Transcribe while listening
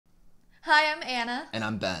Hi, I'm Anna. And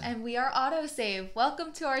I'm Ben. And we are AutoSave.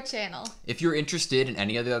 Welcome to our channel. If you're interested in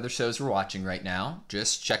any of the other shows we're watching right now,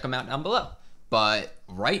 just check them out down below. But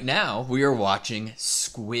right now, we are watching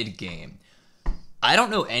Squid Game. I don't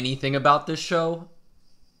know anything about this show.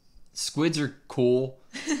 Squids are cool.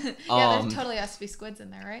 Yeah, there totally has to be squids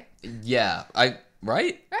in there, right? Yeah,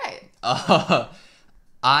 right? Right.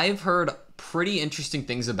 I've heard pretty interesting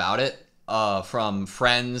things about it from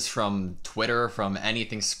friends, from Twitter, from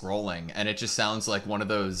anything scrolling, and it just sounds like one of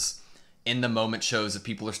those in-the-moment shows that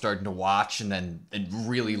people are starting to watch and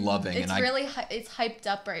really loving. It's it's hyped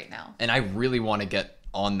up right now. And I really want to get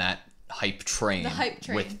on that hype train,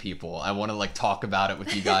 with people. I want to talk about it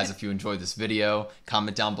with you guys. If you enjoyed this video,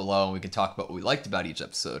 comment down below and we can talk about what we liked about each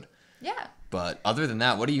episode. Yeah. But other than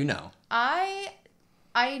that, what do you know? I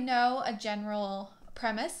know a general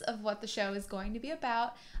premise of what the show is going to be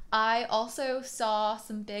about. I also saw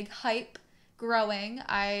some big hype growing.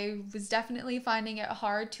 I was definitely finding it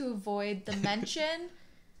hard to avoid the mention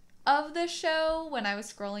of the show when I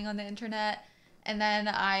was scrolling on the internet. And then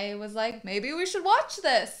I was like, maybe we should watch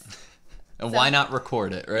this. And why not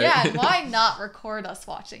record it, right? Yeah, why not record us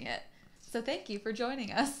watching it? So thank you for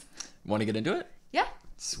joining us. Want to get into it? Yeah.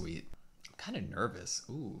 Sweet. I'm kind of nervous.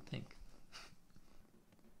 Ooh, pink.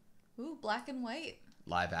 Ooh, black and white.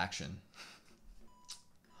 Live action.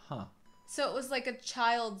 Huh. So it was like a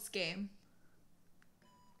child's game.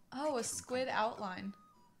 Oh, a squid outline.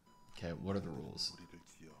 Okay, what are the rules?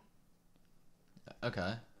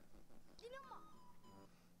 Okay.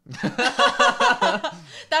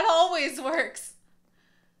 That always works.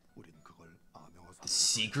 The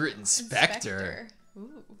secret inspector.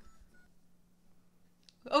 Ooh.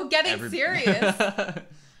 Oh, getting serious.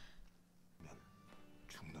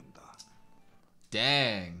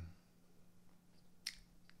 Dang.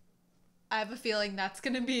 I have a feeling that's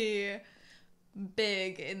going to be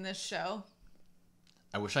big in this show.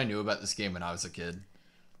 I wish I knew about this game when I was a kid.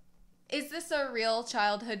 Is this a real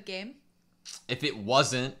childhood game? If it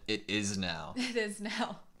wasn't, it is now. It is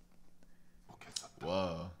now.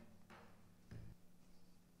 Whoa.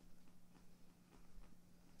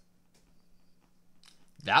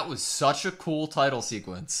 That was such a cool title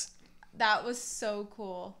sequence. That was so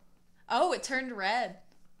cool. Oh, it turned red.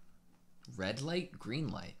 Red light, green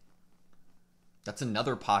light. That's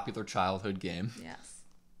another popular childhood game. Yes.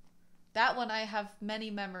 That one I have many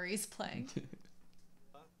memories playing.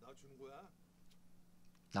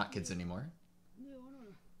 Not kids anymore.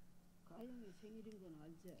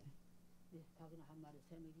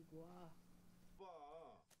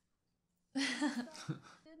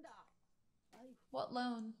 What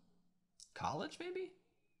loan? College, maybe?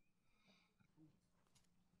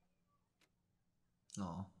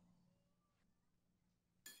 Oh.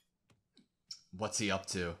 What's he up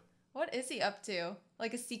to? What is he up to?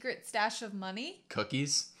 Like a secret stash of money?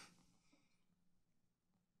 Cookies?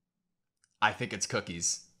 I think it's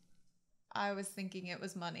cookies. I was thinking it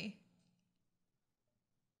was money.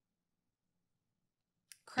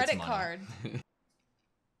 Credit card.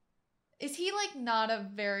 Is he like not a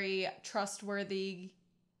very trustworthy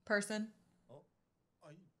person?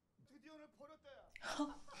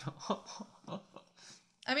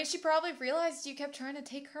 I mean, she probably realized you kept trying to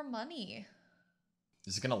take her money.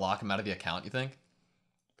 Is it gonna lock him out of the account, you think?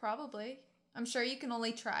 Probably. I'm sure you can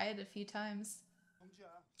only try it a few times.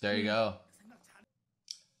 There you go.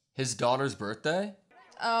 His daughter's birthday?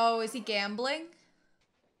 Oh, is he gambling?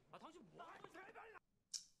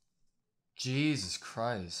 Jesus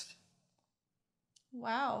Christ.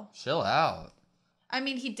 Wow. Chill out. I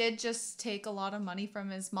mean, he did just take a lot of money from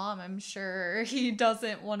his mom. I'm sure he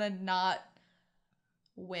doesn't want to not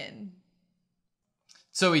win.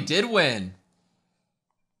 So he did win.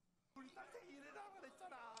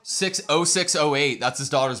 0608. That's his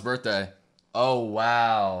daughter's birthday. Oh,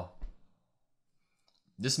 wow.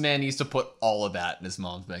 This man needs to put all of that in his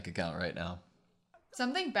mom's bank account right now.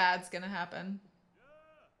 Something bad's gonna happen.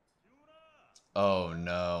 Oh,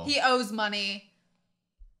 no. He owes money.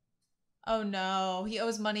 Oh, no. He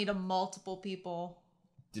owes money to multiple people.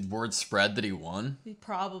 Did word spread that he won?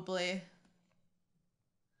 Probably.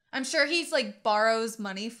 I'm sure he's like borrows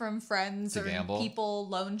money from friends or gamble? people,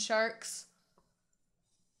 loan sharks.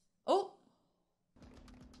 Oh.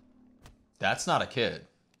 That's not a kid.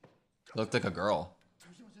 Looked like a girl.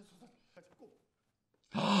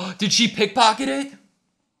 Did she pickpocket it?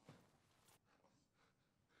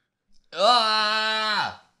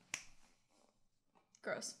 Ah!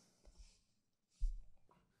 Gross.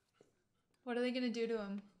 What are they gonna do to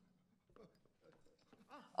him?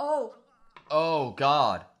 Oh. Oh,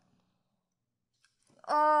 God.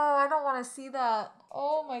 Oh, I don't want to see that.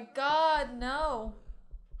 Oh my God, no.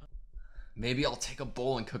 Maybe I'll take a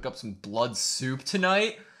bowl and cook up some blood soup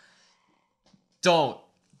tonight. Don't.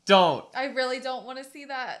 I really don't want to see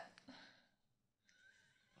that.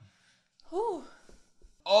 Whew.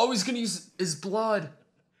 Oh, he's gonna use his blood.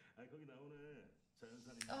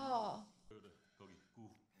 Oh.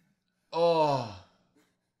 Oh.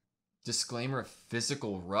 Disclaimer of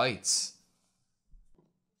physical rights.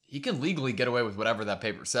 He can legally get away with whatever that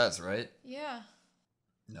paper says, right? Yeah.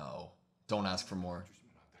 No. Don't ask for more.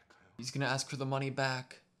 He's gonna ask for the money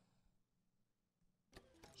back.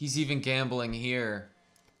 He's even gambling here.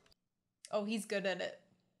 Oh, he's good at it.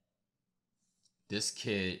 This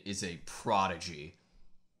kid is a prodigy.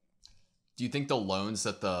 Do you think the loans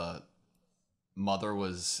that the mother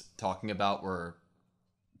was talking about were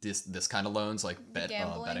this kind of loans, like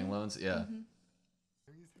betting loans? Yeah. Mm-hmm.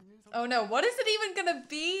 Oh no, what is it even gonna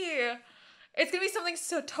be? It's gonna be something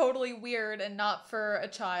so totally weird and not for a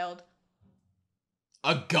child.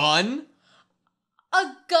 A gun? A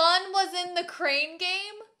gun was in the crane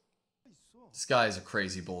game? This guy is a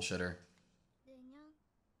crazy bullshitter.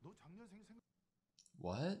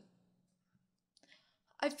 What?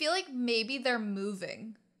 I feel like maybe they're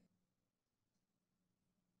moving.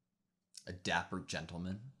 A dapper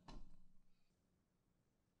gentleman.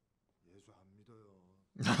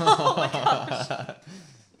 Oh my gosh.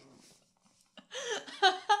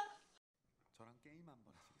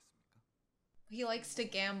 He likes to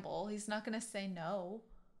gamble. He's not gonna say no.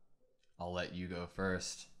 I'll let you go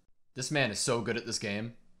first. This man is so good at this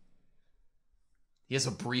game. He has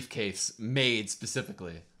a briefcase made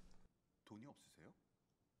specifically.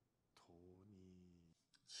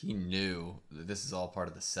 He knew that this is all part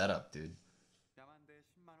of the setup, dude.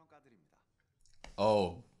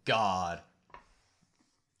 Oh, God.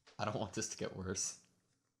 I don't want this to get worse.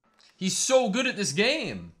 He's so good at this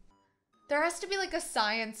game. There has to be like a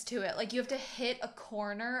science to it. Like you have to hit a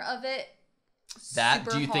corner of it. That,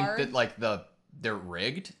 do you think hard. that like they're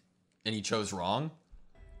rigged and he chose wrong?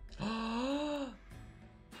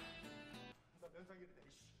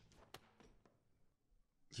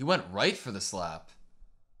 He went right for the slap.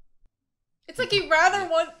 It's like he'd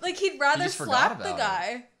rather slap the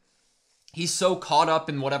guy. It. He's so caught up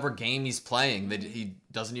in whatever game he's playing that he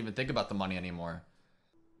doesn't even think about the money anymore.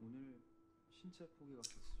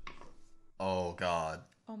 Oh, God.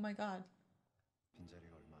 Oh, my God.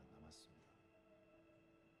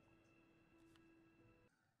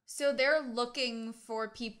 So they're looking for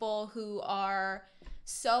people who are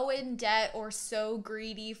so in debt or so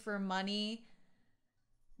greedy for money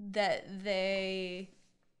that they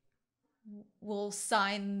will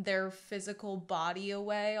sign their physical body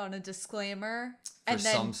away on a disclaimer and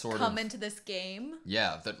then come into this game.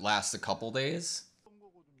 Yeah, that lasts a couple days.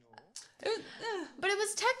 But it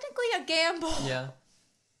was technically a gamble. Yeah.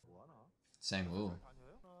 Sang-woo.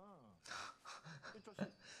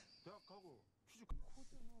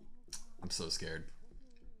 I'm so scared.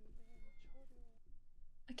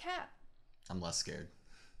 A cat. I'm less scared.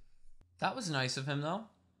 That was nice of him, though.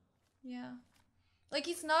 Yeah. Like,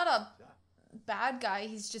 he's not a bad guy.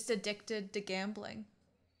 He's just addicted to gambling.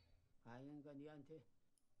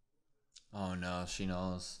 Oh, no. She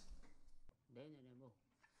knows.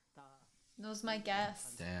 Knows my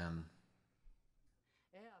guess. Damn.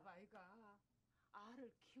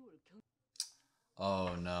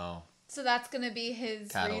 Oh, no. So that's going to be his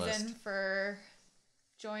Catalyst. reason for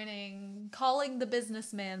calling the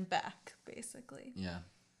businessman back, basically. Yeah.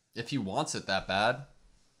 If he wants it that bad.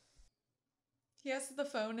 He has the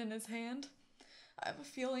phone in his hand. I have a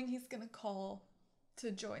feeling he's going to call to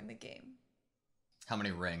join the game. How many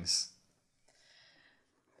rings?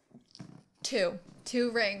 2.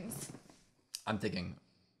 2 rings. I'm thinking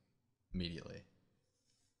immediately.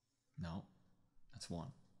 No. That's 1.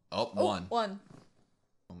 Oh, 1. 1.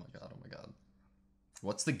 Oh my god, oh my god.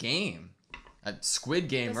 What's the game? At Squid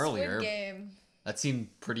Game earlier. Squid Game. That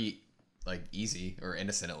seemed pretty, like, easy, or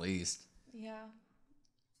innocent at least. Yeah.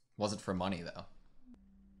 Wasn't for money, though.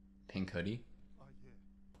 Pink hoodie.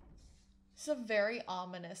 It's a very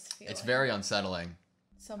ominous feeling. It's very unsettling.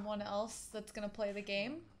 Someone else that's going to play the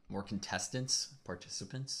game? More contestants?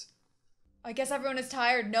 Participants? I guess everyone is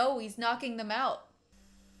tired. No, he's knocking them out.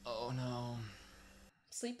 Oh, no.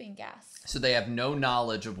 Sleeping gas. So they have no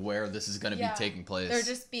knowledge of where this is going to be taking place. They're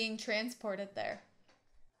just being transported there.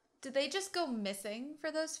 Did they just go missing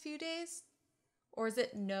for those few days? Or is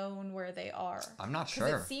it known where they are? I'm not sure.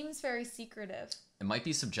 Because it seems very secretive. It might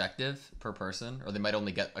be subjective per person, or they might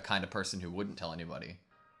only get a kind of person who wouldn't tell anybody.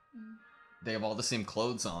 Mm. They have all the same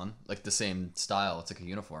clothes on, like the same style. It's like a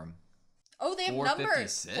uniform. Oh, they have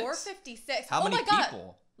numbers. 456. How many my God.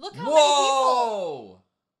 people? Look how many people.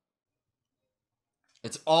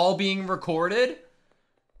 It's all being recorded?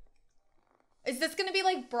 Is this gonna be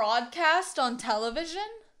like broadcast on television?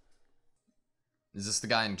 Is this the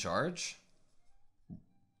guy in charge?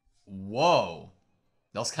 Whoa.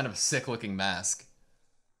 That was kind of a sick looking mask.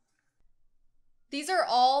 These are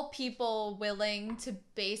all people willing to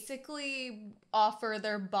basically offer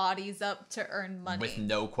their bodies up to earn money. With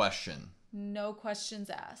no question. No questions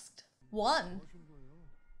asked. One.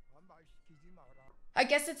 I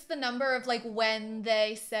guess it's the number of like when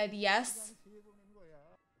they said yes.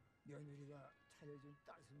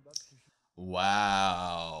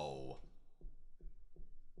 Wow.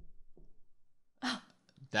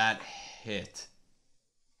 That hit.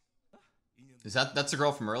 That's the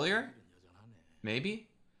girl from earlier? Maybe?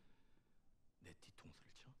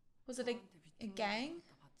 Was it a gang?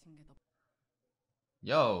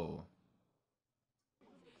 Yo.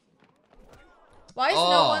 Why is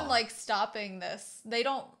no one like stopping this? They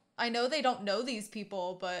don't, I know they don't know these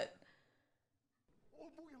people, but.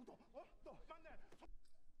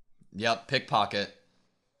 Yep, pickpocket.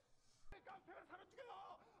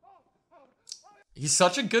 He's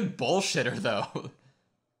such a good bullshitter though.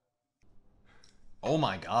 Oh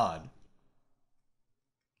my god.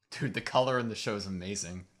 Dude, the color in the show is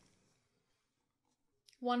amazing.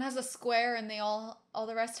 One has a square and all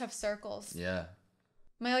the rest have circles. Yeah.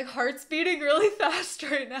 My like heart's beating really fast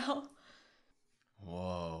right now.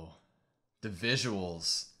 Whoa. The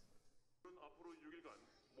visuals.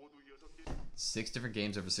 6 different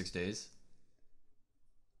games over 6 days.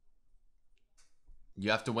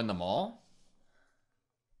 You have to win them all?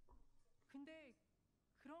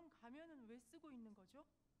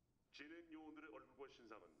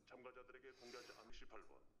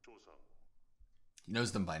 He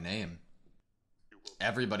knows them by name.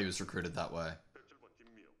 Everybody was recruited that way.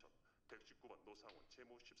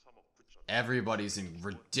 Everybody's in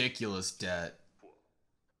ridiculous debt.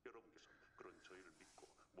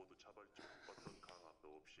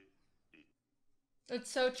 It's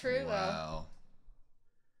so true Wow.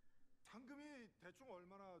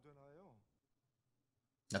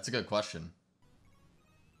 That's a good question.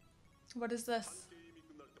 though. What is this?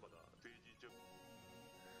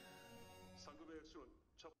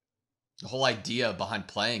 The whole idea behind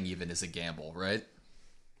playing even is a gamble, right?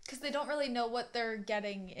 Because they don't really know what they're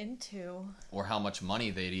getting into. Or how much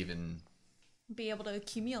money they'd even be able to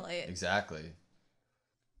accumulate. Exactly.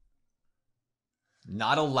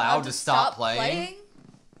 Not allowed to stop playing?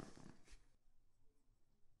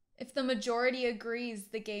 If the majority agrees,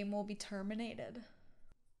 the game will be terminated.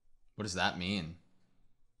 What does that mean?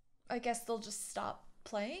 I guess they'll just stop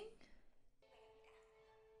playing?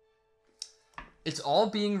 It's all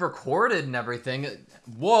being recorded and everything.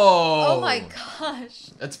 Whoa! Oh my gosh.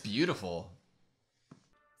 That's beautiful.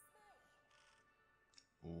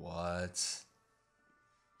 What?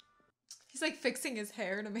 He's like fixing his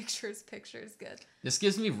hair to make sure his picture is good. This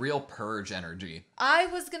gives me real Purge energy. I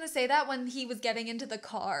was gonna say that when he was getting into the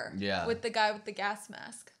car. Yeah. With the guy with the gas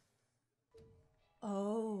mask.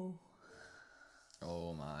 Oh.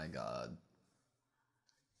 Oh my god.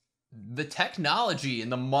 The technology and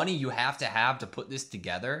the money you have to put this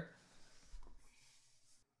together.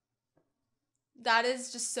 That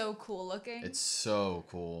is just so cool looking. It's so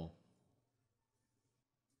cool.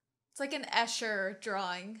 It's like an Escher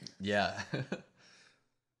drawing. Yeah.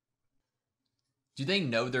 Do they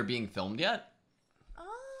know they're being filmed yet?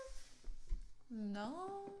 No.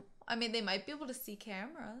 I mean, they might be able to see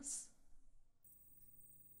cameras.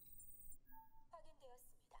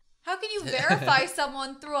 How can you verify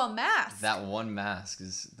someone through a mask? That one mask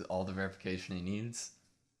is all the verification he needs.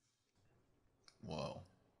 Whoa.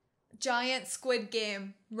 Giant Squid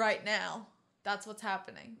Game right now. That's what's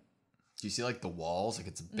happening. Do you see like the walls? Like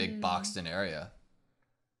it's a big boxed in area.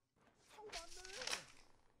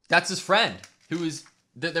 That's his friend who was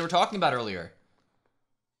they were talking about earlier.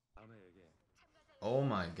 Oh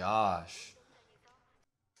my gosh.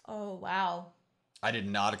 Oh, wow. I did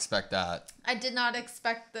not expect that. I did not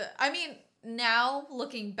expect I mean, now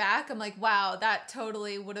looking back, I'm like, wow, that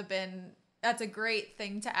totally would have been, that's a great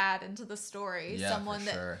thing to add into the story. Yeah, someone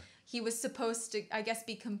for sure. that he was supposed to, I guess,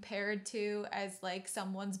 be compared to as like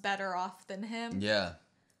someone's better off than him. Yeah.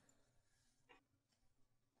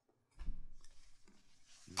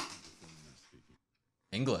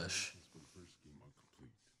 English.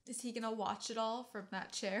 Is he gonna watch it all from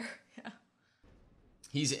that chair? Yeah.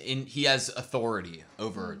 He has authority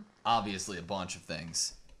over obviously a bunch of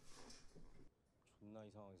things.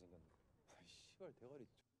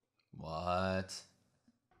 What?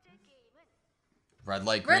 Red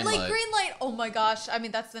light, green light. Red light, green light. Oh my gosh. I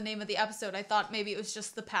mean, that's the name of the episode. I thought maybe it was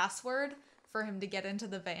just the password for him to get into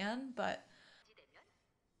the van, but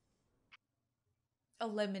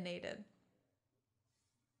Eliminated.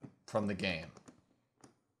 From the game.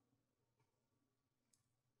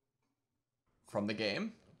 From the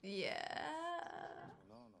game? Yeah.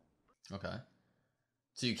 Okay.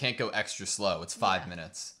 So you can't go extra slow. It's 5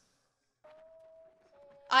 minutes.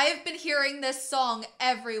 I have been hearing this song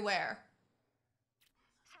everywhere.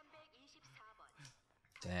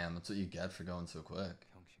 Damn, that's what you get for going so quick.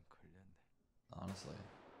 Honestly.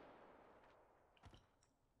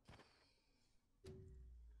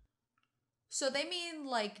 So they mean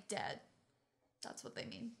like dead. That's what they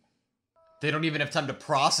mean. They don't even have time to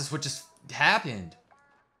process what just happened.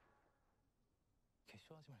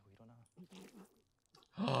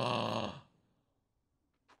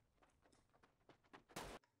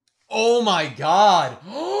 Oh my god.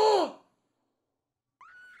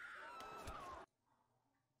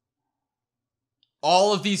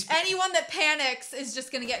 All of these... Anyone that panics is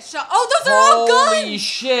just gonna get shot. Oh, those are all guns! Holy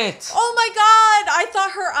shit. Oh my god! I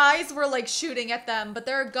thought her eyes were like shooting at them, but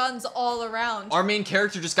there are guns all around. Our main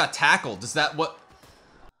character just got tackled. Is that what...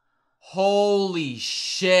 Holy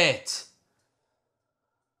shit.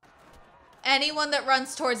 Anyone that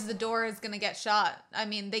runs towards the door is gonna get shot. I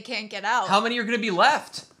mean, they can't get out. How many are gonna be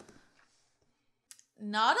left?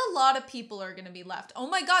 Not a lot of people are gonna be left. Oh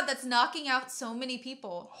my god, that's knocking out so many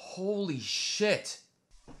people. Holy shit.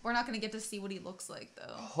 We're not gonna get to see what he looks like,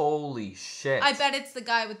 though. Holy shit. I bet it's the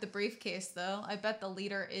guy with the briefcase, though. I bet the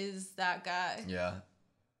leader is that guy. Yeah.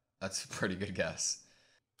 That's a pretty good guess.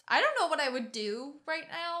 I don't know what I would do right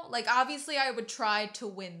now. Like, obviously, I would try to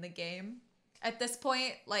win the game. At this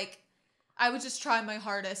point, like, I would just try my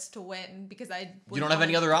hardest to win because You don't have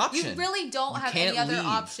any other option. You really don't have any other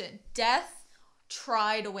option. Death,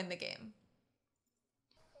 try to win the game.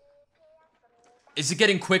 Is it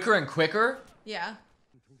getting quicker and quicker? Yeah.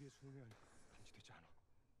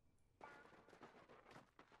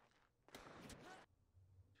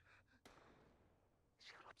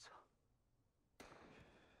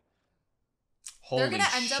 Holy They're gonna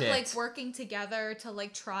end shit. up like working together to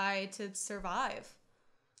like try to survive.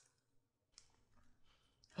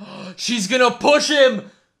 She's gonna push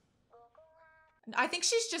him! I think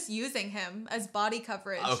she's just using him as body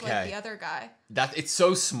coverage like the other guy. It's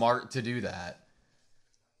so smart to do that.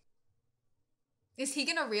 Is he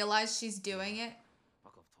gonna realize she's doing it?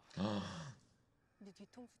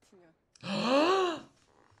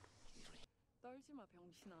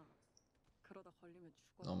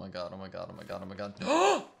 Oh my god, oh my god, oh my god, oh my god.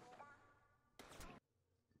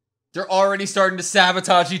 They're already starting to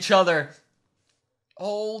sabotage each other.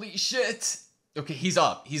 Holy shit. Okay, he's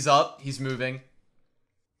up. He's up. He's moving.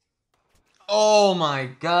 Oh my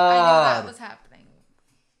god. I knew that was happening.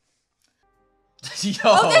 Yo.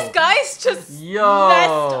 Oh, this guy's just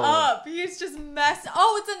messed up. He's just messed.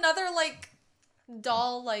 Oh, it's another like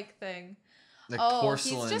doll-like thing. Like oh,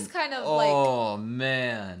 porcelain. he's just kind of oh,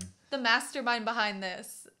 man. The mastermind behind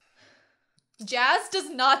this. Jazz does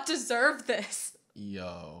not deserve this.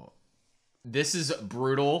 Yo. This is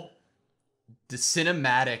brutal. The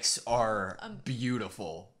cinematics are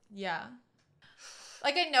beautiful. Yeah.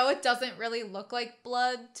 Like, I know it doesn't really look like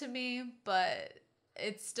blood to me, but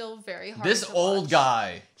it's still very hard This to old watch.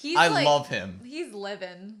 guy, I love him. He's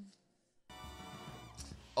living.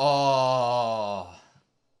 Oh.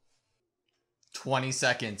 20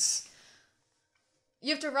 seconds.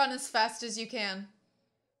 You have to run as fast as you can.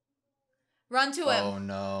 Run to him. Oh,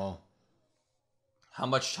 no. How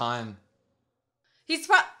much time? He's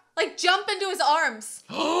like, jump into his arms.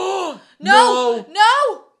 No!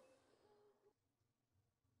 No!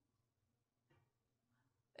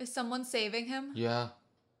 Is someone saving him? Yeah.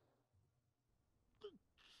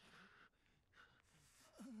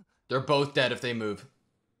 They're both dead if they move.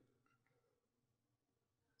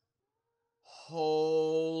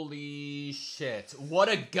 Holy shit. What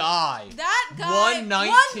a guy. That guy.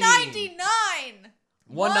 119. 199.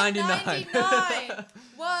 199.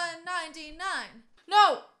 199.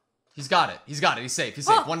 No. He's got it. He's got it. He's safe. He's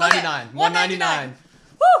safe. Oh, 199. okay. 199.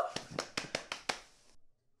 Woo!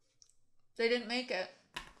 They didn't make it.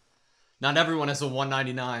 Not everyone has a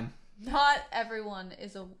 199. Not everyone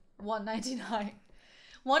is a 199.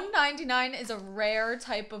 199 is a rare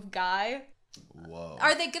type of guy. Whoa.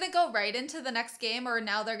 Are they gonna go right into the next game, or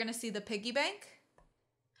now they're gonna see the piggy bank?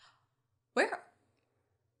 Where?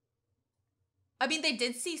 I mean, they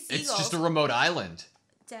did see seagulls. It's just a remote island.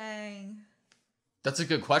 Dang. That's a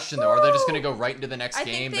good question, though. Are they just gonna go right into the next I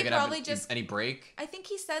game? think They're they gonna have any break? I think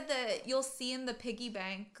he said that you'll see in the piggy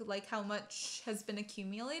bank like how much has been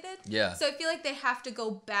accumulated. Yeah. So I feel like they have to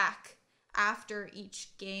go back after each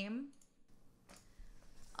game.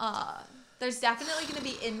 There's definitely gonna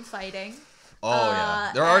be infighting. Oh,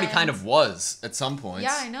 yeah. There already kind of was at some points.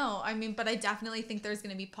 Yeah, I know. I mean, but I definitely think there's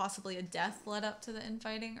going to be possibly a death led up to the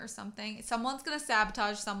infighting or something. Someone's going to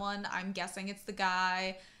sabotage someone. I'm guessing it's the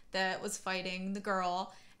guy that was fighting the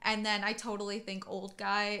girl. And then I totally think old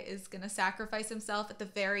guy is going to sacrifice himself at the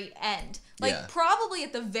very end. Like, probably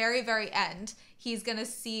at the very, very end, he's going to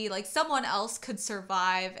see, like, someone else could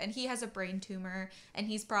survive, and he has a brain tumor, and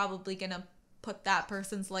he's probably going to put that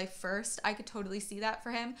person's life first. I could totally see that for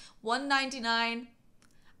him. 199,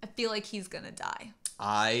 I feel like he's going to die.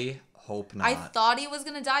 I hope not. I thought he was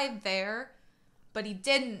going to die there, but he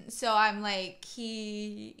didn't. So I'm like,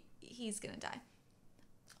 he's going to die.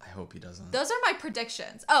 I hope he doesn't. Those are my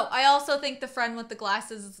predictions. Oh, I also think the friend with the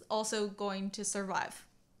glasses is also going to survive.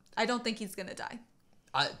 I don't think he's going to die.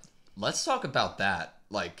 Let's talk about that.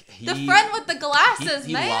 Like, the friend with the glasses,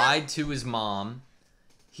 he man. He lied to his mom.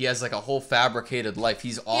 He has like a whole fabricated life.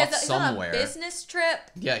 He's off somewhere. He's on a business trip.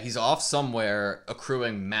 Yeah, he's off somewhere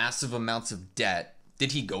accruing massive amounts of debt.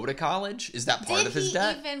 Did he go to college? Is that part of his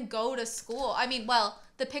debt? Did he even go to school? I mean, well,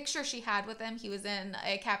 the picture she had with him, he was in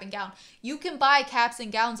a cap and gown. You can buy caps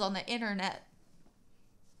and gowns on the internet.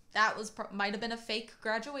 That was might have been a fake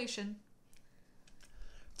graduation.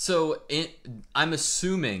 So I'm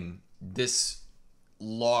assuming this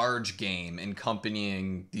large game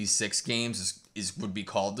accompanying these 6 games would be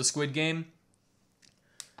called the Squid Game.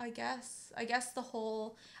 I guess the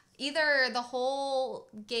whole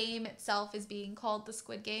game itself is being called the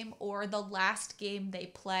Squid Game, or the last game they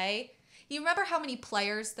play. You remember how many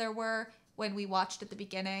players there were when we watched at the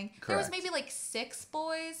beginning? Correct. There was maybe like 6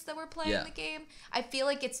 boys that were playing the game. I feel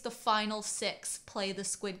like it's the final 6 play the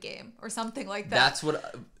Squid Game or something like that.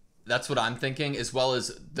 That's what I'm thinking, as well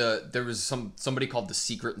as there was somebody called the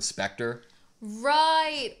Secret Inspector.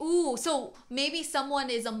 Right. Ooh, so maybe someone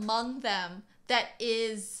is among them that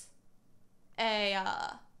is a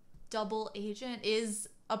double agent, is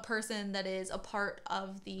a person that is a part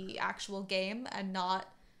of the actual game and not...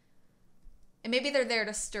 And maybe they're there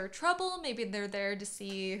to stir trouble. Maybe they're there to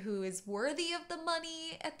see who is worthy of the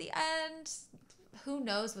money at the end. Who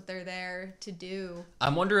knows what they're there to do.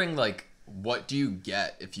 I'm wondering, like, what do you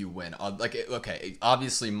get if you win? Like, okay,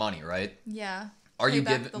 obviously money, right? Yeah. Are you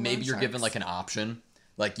given, maybe you're given like an option,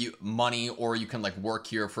 like money, or you can like work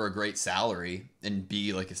here for a great salary and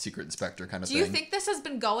be like a secret inspector kind of thing. Do you think this has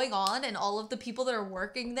been going on and all of the people that are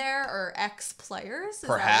working there are ex-players? Is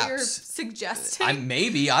Perhaps. that what you're suggesting?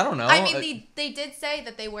 Maybe, I don't know. I mean, they did say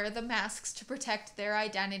that they wear the masks to protect their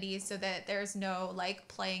identities so that there's no like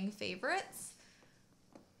playing favorites.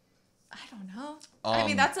 I don't know. I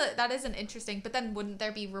mean, that is an interesting. But then, wouldn't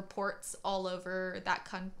there be reports all over that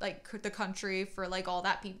the country for like all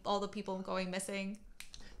the people going missing?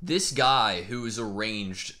 This guy who's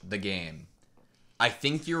arranged the game, I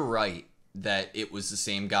think you're right that it was the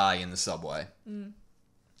same guy in the subway. Mm.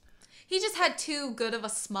 He just had too good of a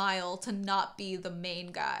smile to not be the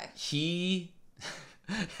main guy. Do you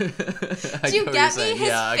get me?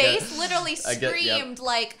 His face literally screamed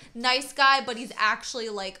like nice guy, but he's actually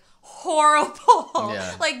like horrible.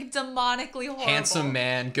 Yeah. Like demonically horrible. Handsome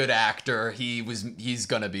man, good actor. He's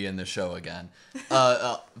gonna be in the show again.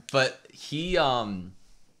 But he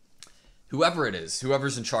whoever it is,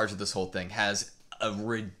 whoever's in charge of this whole thing has a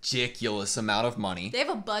ridiculous amount of money. They have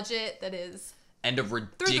a budget that is and a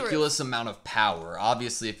ridiculous amount of power.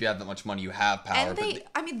 Obviously, if you have that much money, you have power.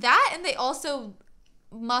 And they also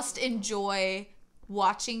must enjoy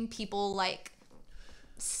watching people like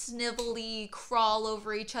snivelly crawl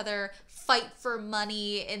over each other, fight for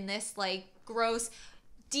money in this like gross,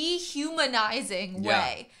 dehumanizing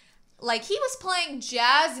way. Like he was playing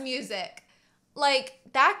jazz music. Like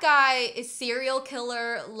that guy is serial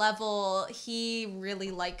killer level. He really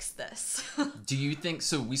likes this. Do you think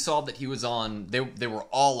so? We saw that he was on. They were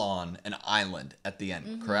all on an island at the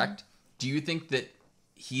end, correct? Do you think that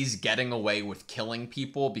he's getting away with killing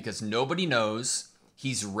people because nobody knows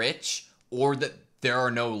he's rich, or that there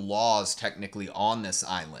are no laws technically on this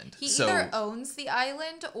island? He either owns the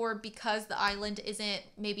island, or because the island isn't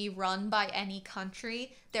maybe run by any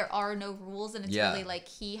country, there are no rules, and it's really like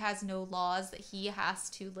he has no laws that he has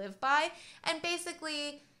to live by. And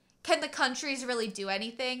basically, can the countries really do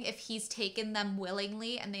anything if he's taken them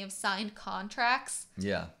willingly and they have signed contracts?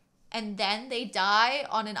 Yeah. And then they die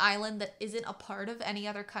on an island that isn't a part of any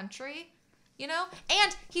other country, you know?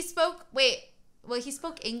 And he spoke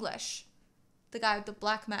English. The guy with the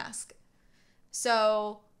black mask.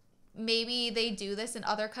 So maybe they do this in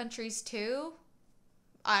other countries too.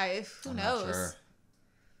 Who knows? Sure.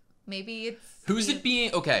 Maybe it's... Who's it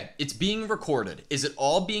being... Okay, it's being recorded. Is it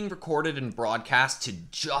all being recorded and broadcast to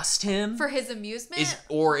just him? For his amusement?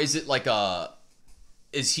 Or is it like a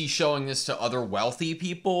is he showing this to other wealthy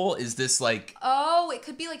people? Is this like... Oh, it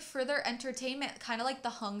could be like further entertainment, kind of like the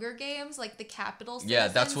Hunger Games, like the capital citizens Yeah,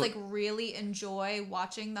 that's what... like really enjoy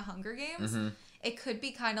watching the Hunger Games. Mm-hmm. It could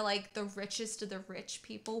be kind of like the richest of the rich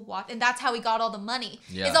people watch, and that's how he got all the money.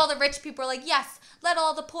 Yeah. Is all the rich people are like, yes, let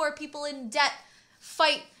all the poor people in debt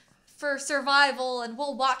fight for survival, and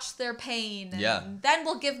we'll watch their pain. And then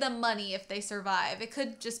we'll give them money if they survive. It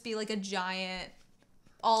could just be like a giant,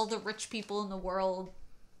 all the rich people in the world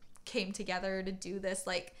came together to do this,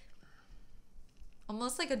 like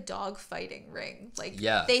almost like a dog fighting ring. Like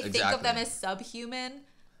they think of them as subhuman.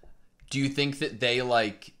 Do you think that they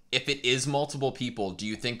like, if it is multiple people, do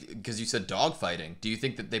you think, because you said dog fighting, do you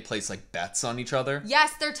think that they place like bets on each other?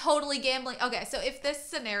 Yes, they're totally gambling. Okay, so if this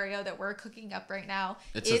scenario that we're cooking up right now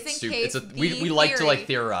we like to like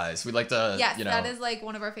theorize. We like to, yes, that is like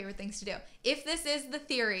one of our favorite things to do. If this is the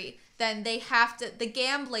theory, then they have to, the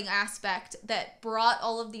gambling aspect that brought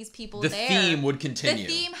all of these people there. The theme would continue.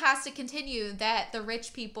 The theme has to continue, that the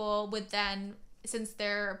rich people would then, since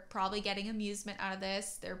they're probably getting amusement out of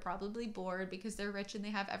this, they're probably bored because they're rich and they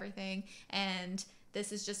have everything, and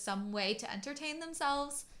this is just some way to entertain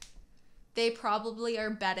themselves. They probably are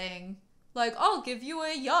betting, like, I'll give you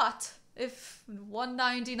a yacht if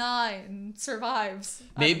 199 survives.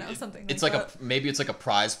 Maybe I don't know, something it's like that. Maybe it's like a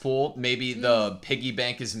prize pool. Maybe the piggy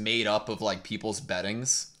bank is made up of like people's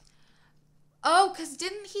bettings. Oh, because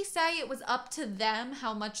didn't he say it was up to them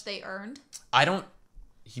how much they earned?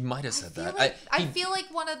 He might have said that. Like, I feel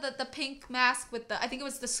like one of the pink mask with the, I think it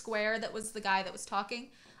was the square that was the guy that was talking.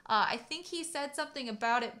 I think he said something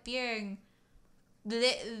about it being,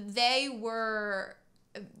 they were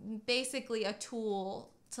basically a tool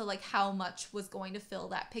to like how much was going to fill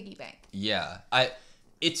that piggy bank. Yeah.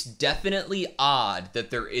 It's definitely odd that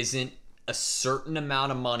there isn't a certain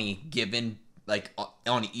amount of money given like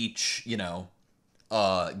on each,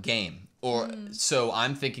 game. Or so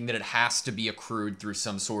I'm thinking that it has to be accrued through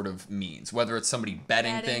some sort of means, whether it's somebody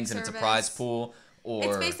betting things service. And it's a prize pool, or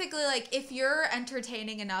it's basically like if you're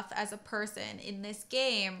entertaining enough as a person in this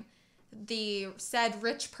game, the said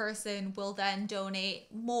rich person will then donate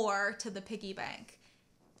more to the piggy bank.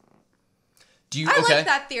 I like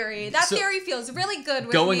that theory. That theory feels really good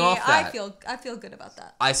with going me. Off that, I feel good about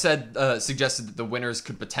that. I suggested that the winners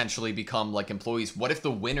could potentially become like employees. What if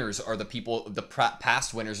the winners are the people, the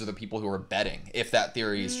past winners are the people who are betting, if that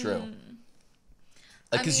theory is true?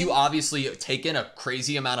 Because you obviously take in a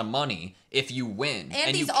crazy amount of money if you win.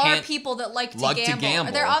 And these are people that like to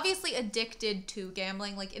gamble. They're obviously addicted to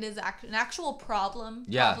gambling. Like it is an actual problem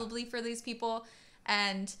probably for these people.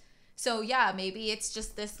 And so, maybe it's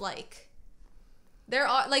just this like... There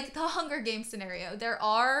are, like, the Hunger Games scenario. There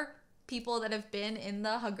are people that have been in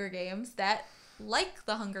the Hunger Games that like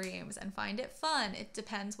the Hunger Games and find it fun. It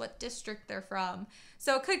depends what district they're from.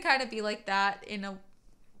 So it could kind of be like that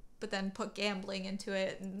but then put gambling into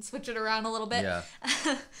it and switch it around a little bit. Yeah.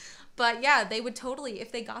 But they would totally,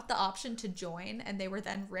 if they got the option to join and they were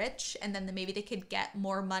then rich and then maybe they could get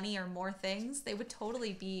more money or more things, they would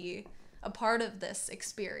totally be a part of this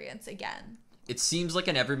experience again. It seems like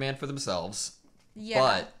an everyman for themselves. Yeah.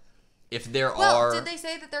 But if there are... did they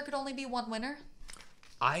say that there could only be one winner?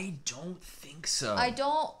 I don't think so.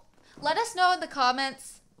 Let us know in the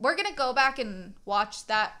comments. We're going to go back and watch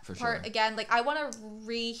that part again. Like, I want to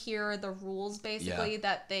rehear the rules, basically,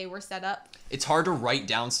 that they were set up. It's hard to write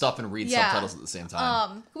down stuff and read subtitles at the same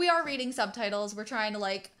time. We are reading subtitles. We're trying to,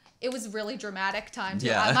 like... It was really dramatic time, too.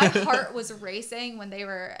 Yeah. My heart was racing when they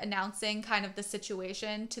were announcing kind of the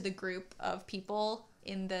situation to the group of people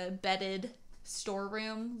in the bedded...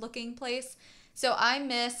 storeroom looking place. So I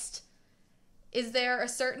missed, is there a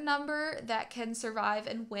certain number that can survive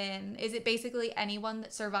and win? Is it basically anyone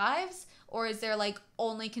that survives, or is there like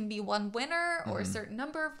only can be one winner or a certain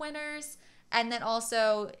number of winners? And then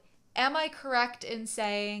also, am I correct in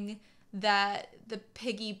saying that the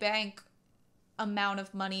piggy bank amount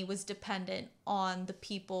of money was dependent on the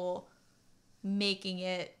people making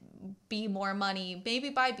it be more money,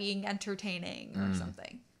 maybe by being entertaining or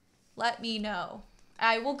something? Let me know.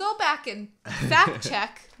 I will go back and fact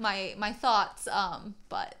check my thoughts,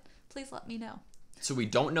 but please let me know. So we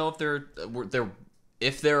don't know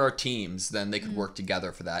if there are teams, then they could work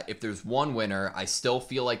together for that. If there's one winner, I still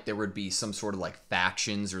feel like there would be some sort of like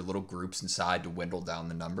factions or little groups inside to dwindle down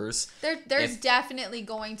the numbers. There's definitely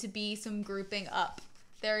going to be some grouping up.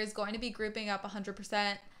 There is going to be grouping up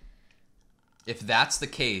 100%. If that's the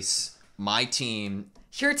case, my team...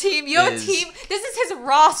 Your team, this is his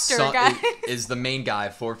roster, guys. Is the main guy,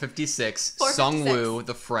 456, Sung-woo,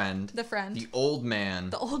 the friend, the old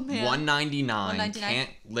man, 199, can't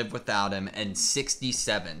live without him, and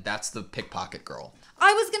 67, that's the pickpocket girl.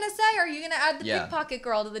 I was gonna say, are you gonna add the Yeah. pickpocket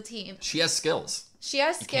girl to the team? She has skills. She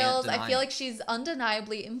has skills. I feel it. like she's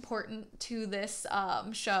undeniably important to this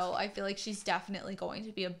show. I feel like she's definitely going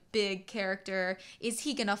to be a big character. Is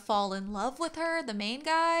he gonna fall in love with her, the main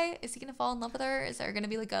guy? Is he gonna fall in love with her? Is there gonna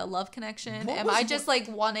be like a love connection? Am I just like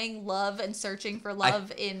wanting love and searching for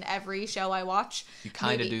love in every show I watch? You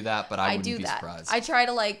kind of do that, but I wouldn't be surprised. I try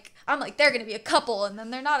to like, I'm like, they're gonna be a couple, and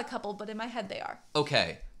then they're not a couple, but in my head they are.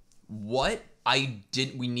 Okay, what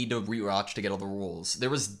we need to rewatch to get all the rules.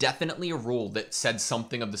 There was definitely a rule that said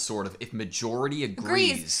something of the sort of, if majority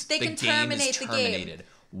agrees they can terminate the game.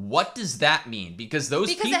 What does that mean? Because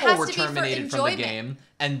people were terminated from the game,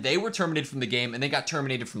 and they were terminated from the game, and they got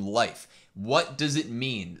terminated from life. What does it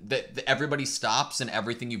mean? That everybody stops and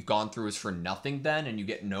everything you've gone through is for nothing then, and you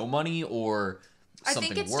get no money, or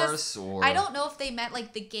something worse? Or I don't know if they meant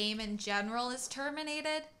like the game in general is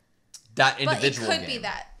terminated. That individual but it could game. be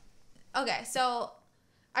that. Okay, so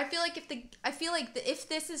I feel like if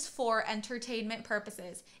this is for entertainment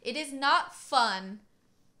purposes, it is not fun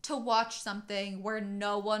to watch something where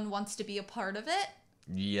no one wants to be a part of it.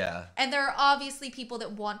 Yeah. And there are obviously people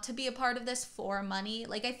that want to be a part of this for money.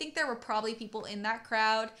 Like, I think there were probably people in that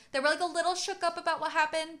crowd that were like a little shook up about what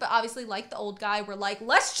happened, but obviously, like the old guy, were like,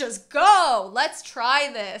 let's just go, let's try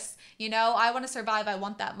this. You know, I want to survive, I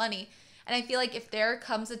want that money. And I feel like if there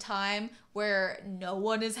comes a time where no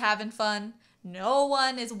one is having fun, no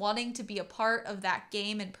one is wanting to be a part of that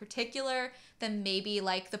game in particular, then maybe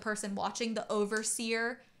like the person watching, the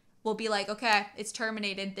overseer, will be like, okay, it's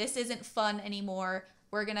terminated. This isn't fun anymore.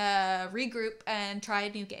 We're going to regroup and try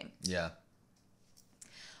a new game. Yeah.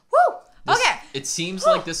 Woo! Okay. It seems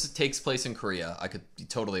like this takes place in Korea. I could be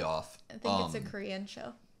totally off. I think it's a Korean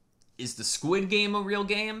show. Is the Squid Game a real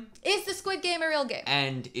game? Is the Squid Game a real game?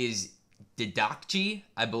 And is Didakji,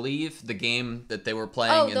 I believe, the game that they were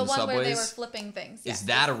playing in the subways? Oh, the one where they were flipping things. Is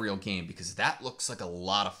that a real game? Because that looks like a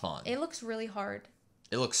lot of fun. It looks really hard.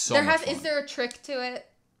 It looks so much fun. Is there a trick to it?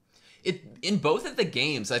 In both of the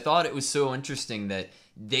games, I thought it was so interesting that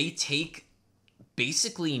they take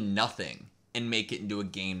basically nothing and make it into a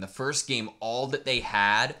game. The first game, all that they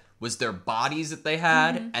had was their bodies that they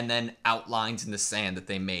had, and then outlines in the sand that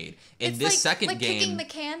they made. In this second game, kicking the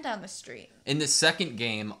can down the street. In the second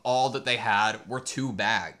game, all that they had were 2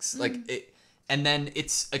 bags. And then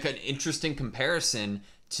it's like an interesting comparison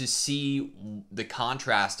to see the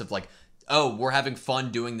contrast of like, oh, we're having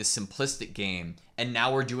fun doing this simplistic game, and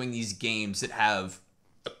now we're doing these games that have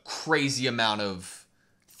a crazy amount of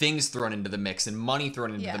things thrown into the mix and money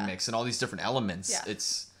thrown into the mix and all these different elements. Yeah.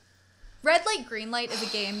 It's Red Light, Green Light is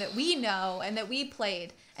a game that we know and that we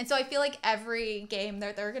played. And so I feel like every game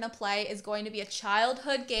that they're going to play is going to be a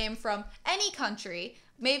childhood game from any country.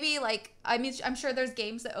 Maybe like, I mean, I'm sure there's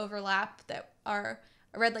games that overlap that are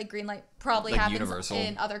Red Light, Green Light probably like happens universal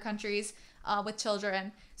in other countries with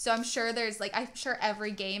children. So I'm sure I'm sure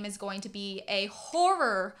every game is going to be a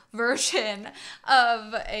horror version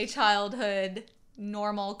of a childhood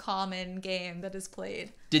normal common game that is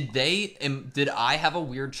played. Did I have a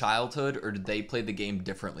weird childhood, or did they play the game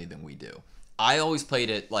differently than we do? I always played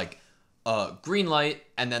it like green light,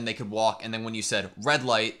 and then they could walk, and then when you said red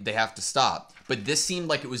light, they have to stop. But this seemed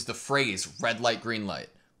like it was the phrase red light, green light,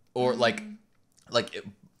 or like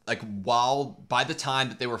while by the time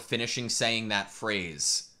that they were finishing saying that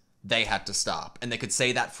phrase, they had to stop, and they could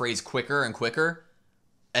say that phrase quicker and quicker,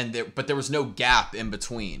 but there was no gap in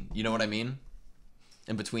between. You know what I mean?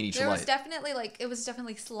 In between each light. It was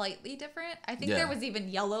definitely slightly different. I think there was even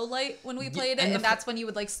yellow light when we played it, and that's when you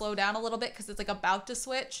would like slow down a little bit because it's like about to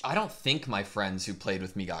switch. I don't think my friends who played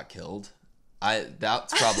with me got killed.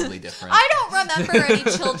 That's probably different. I don't remember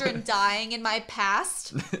any children dying in my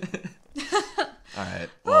past. All right.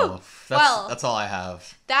 Well, that's all I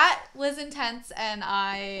have. That was intense, and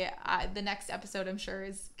the next episode I'm sure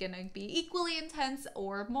is gonna be equally intense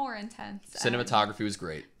or more intense. Cinematography was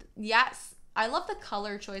great. Yes. I love the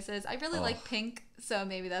color choices. I really like pink, so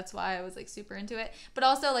maybe that's why I was like super into it. But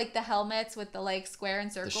also like the helmets with the like square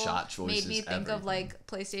and circle the shot choices, made me think everything. of like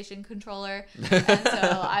PlayStation controller. And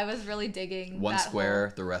so I was really digging one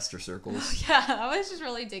square, the rest are circles. Yeah, I was just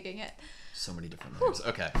really digging it. So many different names.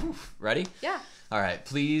 Okay. Ready? Yeah. All right.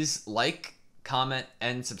 Please like, comment,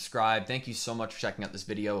 and subscribe. Thank you so much for checking out this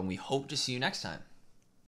video, and we hope to see you next time.